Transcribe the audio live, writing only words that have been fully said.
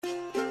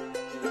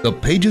The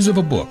pages of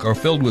a book are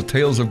filled with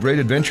tales of great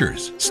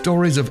adventures,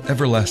 stories of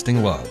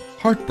everlasting love,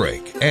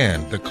 heartbreak,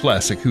 and the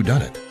classic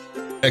whodunit.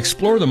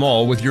 Explore them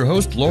all with your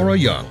host, Laura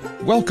Young.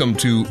 Welcome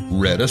to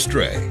Read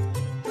Astray.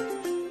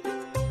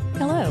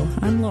 Hello,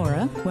 I'm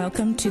Laura.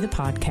 Welcome to the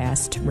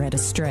podcast Read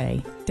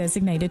Astray,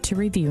 designated to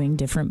reviewing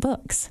different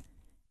books.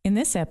 In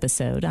this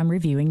episode, I'm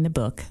reviewing the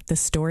book The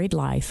Storied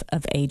Life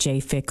of A.J.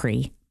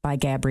 Fikry by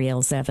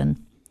Gabrielle Zevin.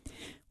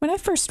 When I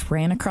first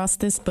ran across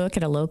this book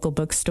at a local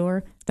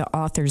bookstore, the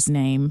author's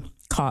name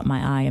caught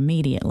my eye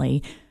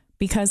immediately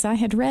because I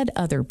had read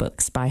other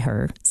books by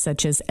her,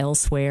 such as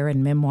Elsewhere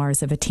and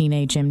Memoirs of a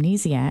Teenage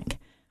Amnesiac,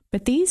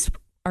 but these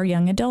are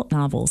young adult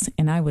novels,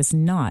 and I was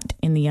not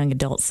in the young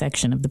adult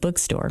section of the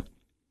bookstore.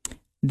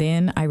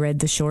 Then I read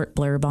the short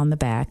blurb on the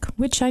back,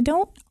 which I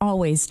don't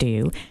always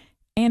do,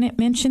 and it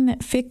mentioned that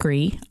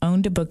Fikry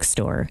owned a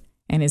bookstore,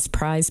 and his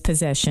prized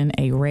possession,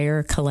 a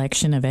rare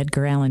collection of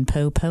Edgar Allan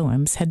Poe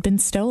poems, had been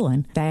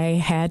stolen. They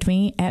had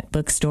me at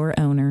bookstore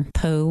owner.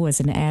 Poe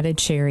was an added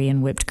cherry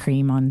and whipped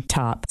cream on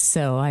top,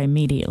 so I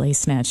immediately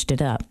snatched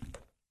it up.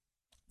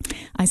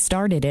 I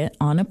started it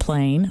on a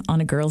plane on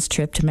a girls'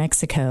 trip to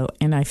Mexico,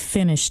 and I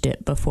finished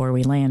it before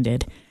we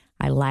landed.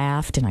 I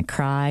laughed and I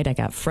cried, I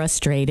got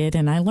frustrated,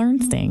 and I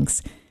learned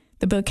things.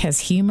 The book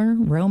has humor,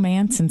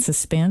 romance, and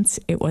suspense.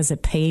 It was a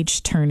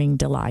page-turning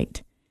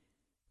delight.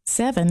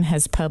 Zevin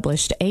has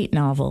published 8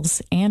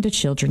 novels and a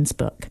children's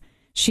book.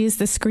 She is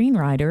the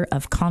screenwriter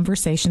of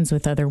Conversations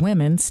with Other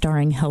Women,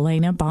 starring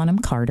Helena Bonham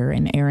Carter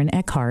and Aaron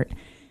Eckhart.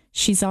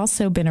 She's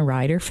also been a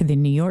writer for the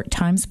New York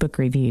Times Book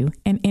Review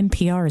and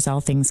NPR's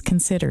All Things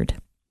Considered.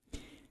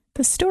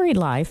 The Storied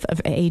Life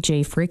of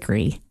A.J.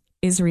 Fikry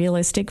is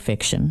realistic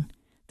fiction.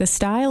 The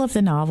style of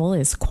the novel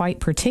is quite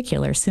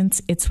particular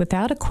since it's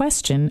without a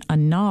question a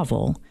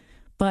novel,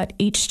 but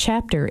each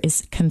chapter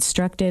is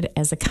constructed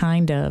as a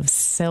kind of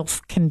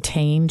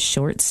self-contained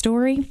short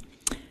story.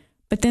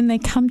 But then they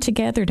come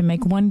together to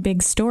make one big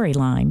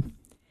storyline.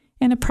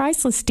 And a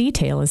priceless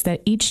detail is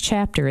that each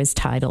chapter is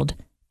titled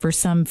for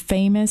some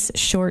famous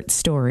short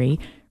story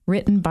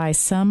written by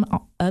some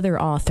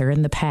other author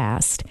in the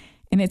past,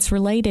 and it's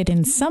related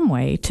in some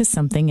way to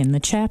something in the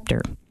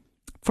chapter.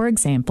 For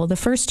example, the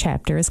first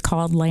chapter is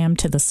called Lamb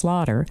to the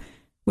Slaughter,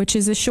 which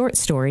is a short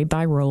story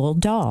by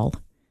Roald Dahl.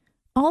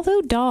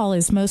 Although Dahl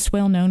is most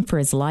well known for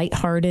his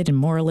light-hearted and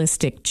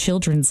moralistic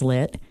children's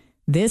lit,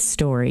 this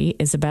story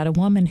is about a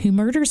woman who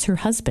murders her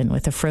husband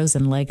with a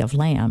frozen leg of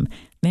lamb,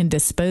 then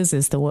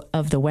disposes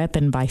of the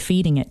weapon by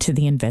feeding it to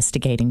the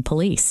investigating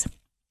police.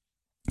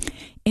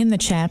 In the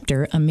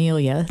chapter,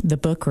 Amelia, the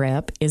book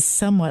rep, is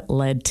somewhat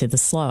led to the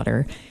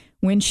slaughter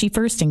when she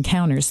first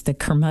encounters the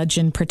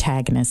curmudgeon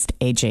protagonist,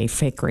 A.J.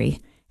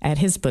 Fikry, at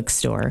his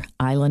bookstore,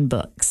 Island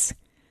Books.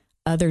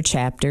 Other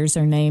chapters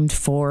are named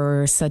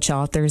for such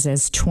authors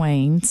as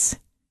Twain's,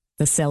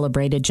 the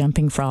celebrated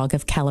jumping frog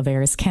of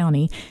Calaveras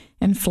County,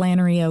 and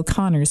Flannery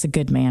O'Connor's A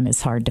Good Man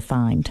is Hard to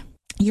Find.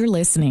 You're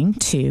listening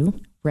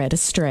to Read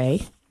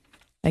Astray.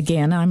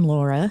 Again, I'm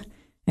Laura,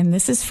 and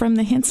this is from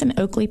the Henson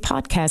Oakley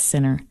Podcast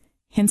Center.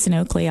 Henson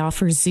Oakley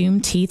offers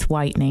Zoom teeth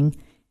whitening,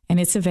 and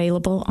it's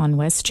available on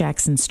West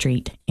Jackson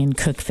Street in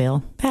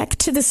Cookeville. Back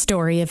to the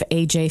story of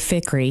A.J.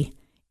 Fikry.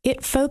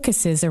 It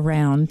focuses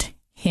around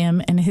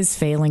him and his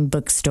failing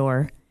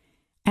bookstore.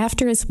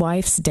 After his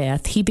wife's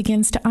death, he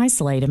begins to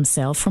isolate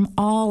himself from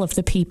all of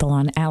the people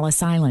on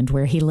Alice Island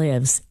where he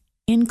lives,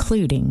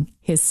 including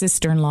his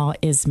sister-in-law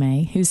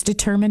Ismay, who's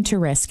determined to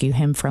rescue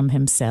him from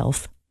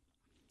himself.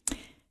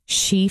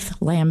 Chief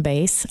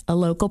Lambase, a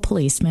local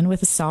policeman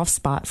with a soft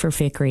spot for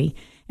Fikry,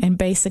 and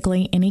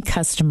basically any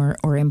customer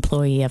or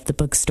employee of the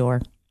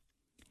bookstore.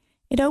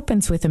 It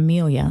opens with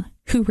Amelia,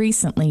 who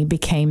recently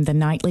became the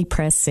nightly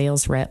press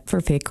sales rep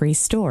for Fikry's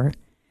store,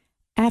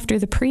 after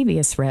the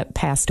previous rep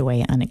passed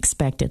away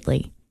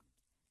unexpectedly.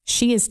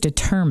 She is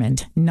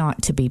determined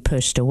not to be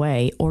pushed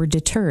away or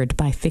deterred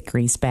by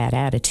Fikry's bad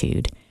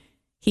attitude.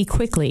 He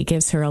quickly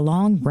gives her a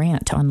long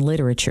rant on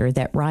literature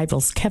that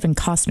rivals Kevin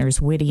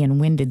Costner's witty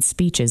and winded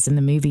speeches in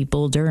the movie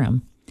Bull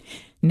Durham.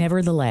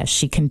 Nevertheless,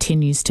 she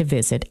continues to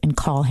visit and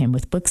call him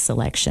with book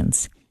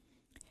selections.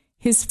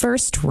 His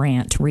first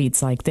rant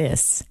reads like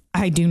this: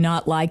 I do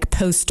not like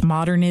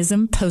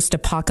postmodernism,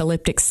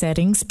 post-apocalyptic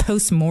settings,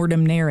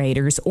 post-mortem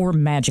narrators, or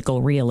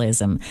magical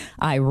realism.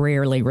 I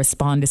rarely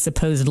respond to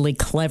supposedly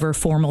clever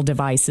formal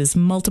devices,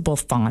 multiple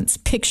fonts,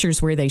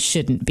 pictures where they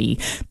shouldn't be,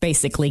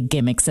 basically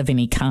gimmicks of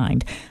any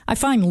kind. I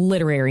find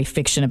literary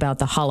fiction about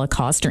the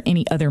Holocaust or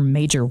any other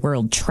major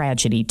world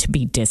tragedy to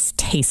be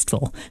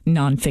distasteful.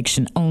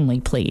 Nonfiction only,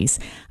 please.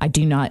 I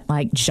do not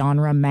like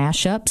genre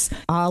mashups,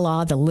 a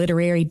la the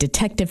literary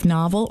detective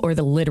novel or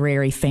the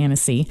literary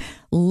fantasy.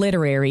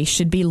 Literary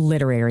should be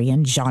literary,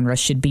 and genre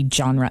should be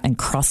genre, and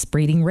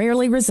crossbreeding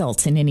rarely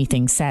results in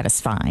anything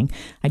satisfying.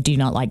 I do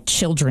not like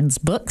children's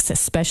books,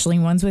 especially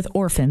ones with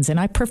orphans, and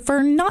I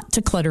prefer not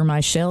to clutter my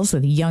shelves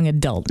with young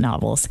adult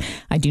novels.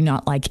 I do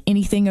not like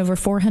anything over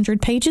 400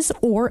 pages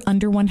or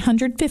under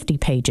 150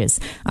 pages.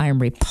 I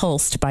am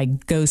repulsed by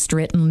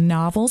ghost-written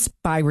novels,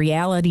 by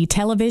reality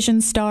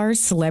television stars,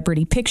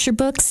 celebrity picture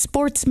books,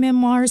 sports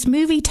memoirs,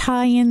 movie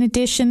tie-in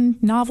edition,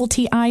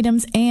 novelty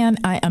items, and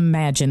I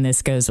imagine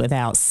this goes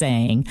without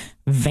saying,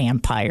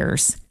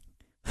 vampires.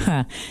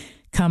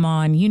 Come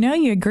on, you know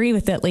you agree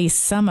with at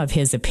least some of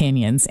his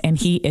opinions, and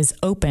he is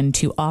open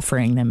to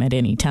offering them at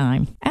any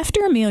time.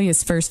 After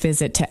Amelia's first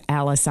visit to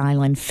Alice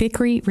Island,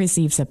 Fickrey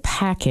receives a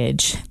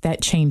package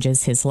that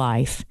changes his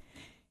life.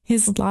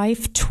 His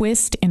life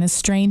twists in a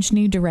strange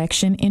new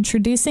direction,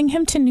 introducing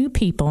him to new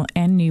people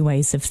and new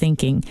ways of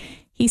thinking.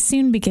 He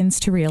soon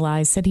begins to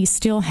realize that he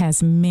still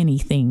has many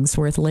things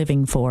worth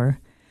living for.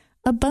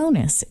 A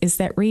bonus is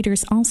that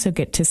readers also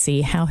get to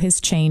see how his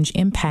change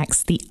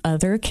impacts the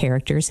other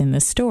characters in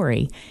the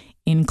story,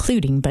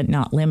 including but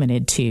not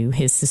limited to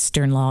his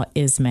sister-in-law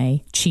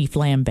Ismay, Chief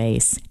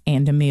Lambase,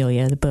 and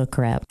Amelia, the book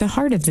rep. The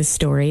heart of this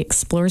story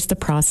explores the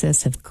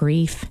process of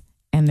grief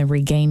and the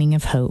regaining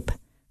of hope,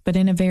 but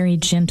in a very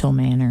gentle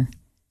manner.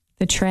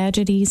 The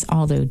tragedies,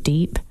 although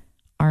deep,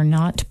 are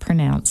not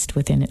pronounced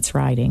within its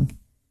writing.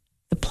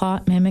 The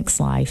plot mimics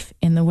life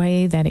in the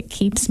way that it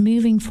keeps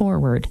moving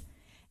forward,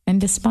 and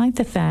despite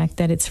the fact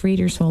that its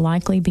readers will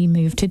likely be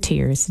moved to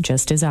tears,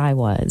 just as I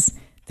was,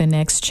 the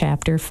next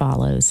chapter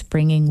follows,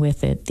 bringing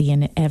with it the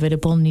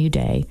inevitable new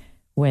day,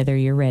 whether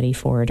you're ready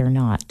for it or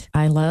not.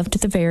 I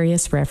loved the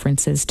various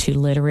references to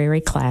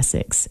literary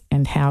classics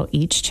and how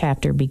each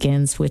chapter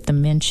begins with the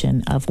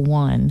mention of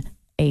one,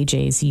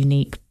 AJ's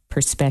unique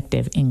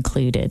perspective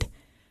included.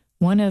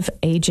 One of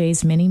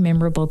AJ's many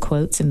memorable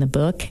quotes in the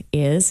book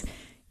is,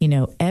 "You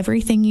know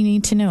everything you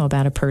need to know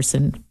about a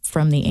person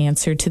from the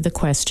answer to the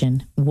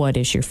question, what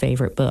is your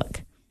favorite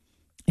book?"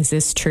 Is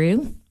this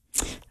true?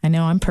 I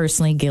know I'm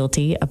personally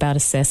guilty about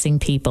assessing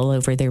people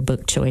over their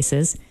book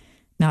choices,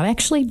 not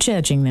actually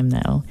judging them,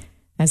 though.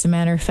 As a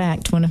matter of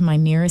fact, one of my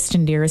nearest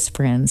and dearest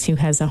friends, who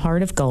has a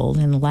heart of gold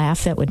and a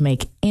laugh that would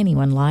make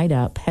anyone light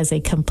up, has a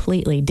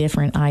completely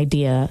different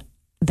idea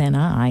than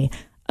I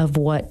of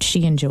what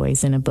she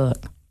enjoys in a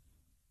book.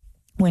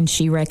 When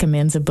she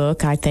recommends a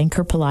book, I thank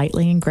her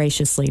politely and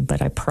graciously,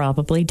 but I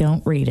probably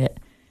don't read it.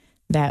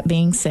 That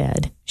being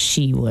said,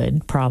 she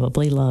would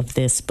probably love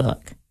this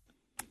book.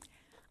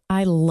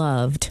 I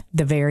loved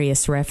the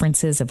various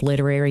references of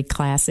literary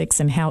classics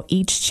and how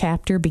each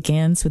chapter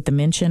begins with the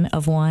mention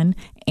of one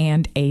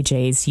and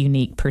AJ's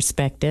unique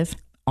perspective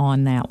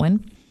on that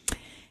one.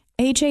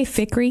 AJ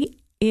Fickrey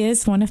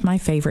is one of my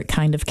favorite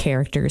kind of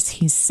characters.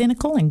 He's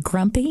cynical and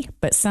grumpy,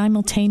 but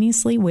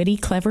simultaneously witty,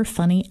 clever,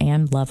 funny,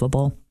 and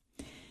lovable.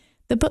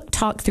 The book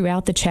talk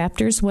throughout the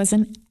chapters was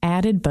an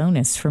added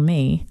bonus for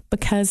me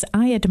because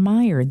I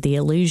admired the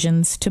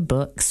allusions to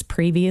books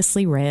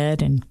previously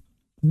read and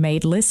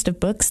made list of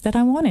books that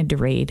I wanted to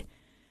read.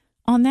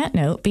 On that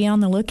note, be on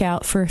the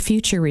lookout for a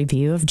future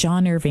review of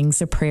John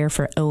Irving's A Prayer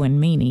for Owen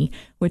Meany,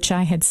 which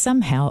I had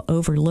somehow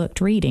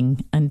overlooked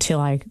reading until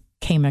I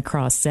came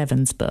across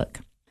Seven's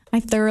book.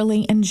 I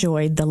thoroughly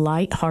enjoyed the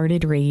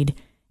light-hearted read.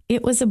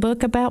 It was a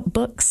book about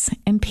books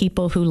and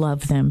people who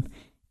love them.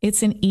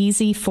 It's an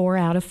easy 4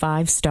 out of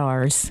 5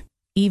 stars,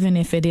 even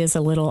if it is a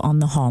little on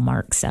the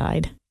Hallmark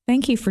side.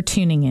 Thank you for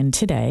tuning in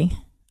today.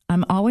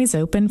 I'm always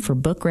open for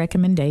book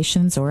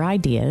recommendations or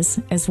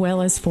ideas, as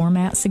well as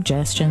format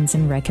suggestions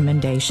and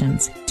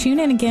recommendations. Tune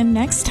in again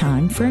next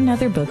time for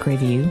another book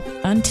review.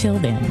 Until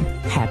then,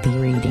 happy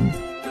reading.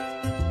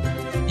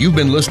 You've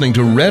been listening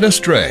to Read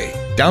Astray.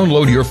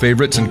 Download your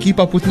favorites and keep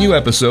up with new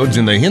episodes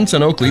in the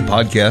Hinson Oakley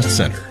Podcast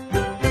Center.